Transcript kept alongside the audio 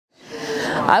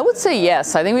I would say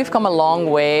yes. I think we've come a long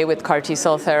way with CAR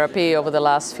T-cell therapy over the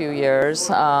last few years,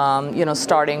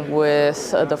 starting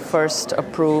with the first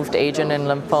approved agent in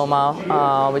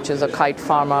lymphoma, which is a Kite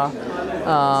Pharma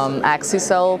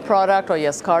Axi-cell product, or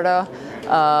Yescarta.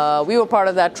 We were part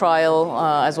of that trial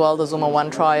as well, the Zuma-1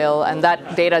 trial, and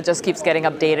that data just keeps getting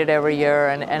updated every year,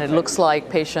 and it looks like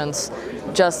patients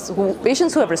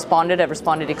who have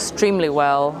responded extremely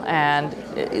well, and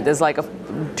there's like a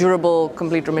durable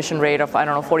complete remission rate of, I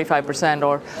don't know,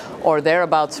 45% or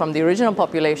thereabouts from the original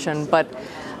population. But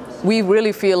we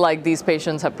really feel like these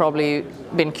patients have probably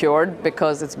been cured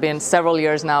because it's been several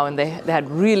years now, and they had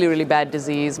really, really bad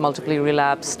disease, multiply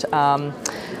relapsed, and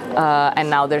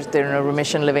now they're in a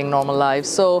remission, living normal lives.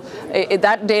 So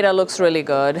that data looks really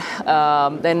good.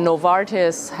 Then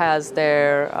Novartis has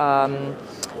their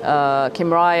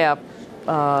Kymriah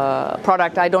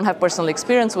product. I don't have personal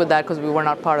experience with that because we were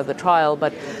not part of the trial,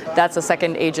 but that's a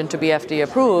second agent to be FDA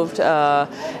approved.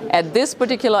 At this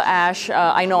particular ASH,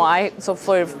 so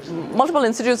for multiple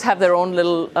institutes have their own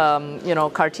little,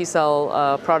 CAR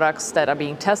T-cell products that are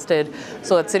being tested.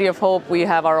 So at City of Hope, we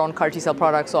have our own CAR T-cell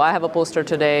product. So I have a poster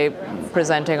today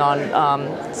presenting on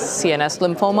CNS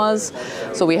lymphomas.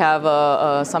 So we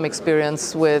have some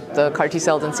experience with the CAR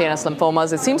T-cells and CNS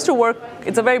lymphomas. It seems to work.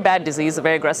 It's a very bad disease, a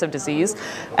very aggressive disease,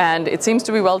 and it seems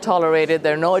to be well tolerated.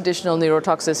 There are no additional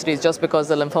neurotoxicities just because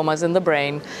the lymphoma is in the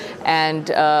brain, and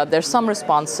there's some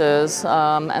responses.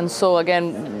 And so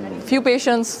again, few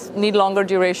patients need longer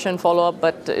duration follow-up,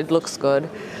 but it looks good.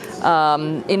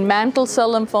 In mantle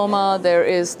cell lymphoma, there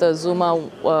is the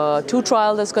Zuma-2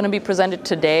 trial that's going to be presented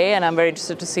today, and I'm very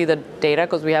interested to see the data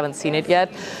because we haven't seen it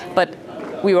yet. But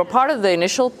we were part of the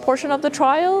initial portion of the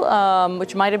trial,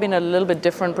 which might have been a little bit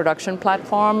different production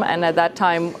platform. And at that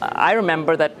time, I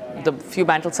remember that the few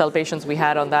mantle cell patients we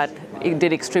had on that, it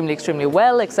did extremely, extremely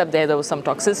well, except there was some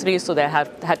toxicity, so they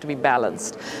had to be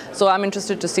balanced. So I'm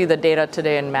interested to see the data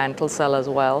today in mantle cell as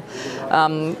well.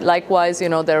 Likewise,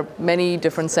 there are many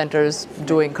different centers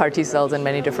doing CAR T cells and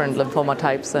many different lymphoma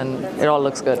types, and it all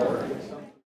looks good.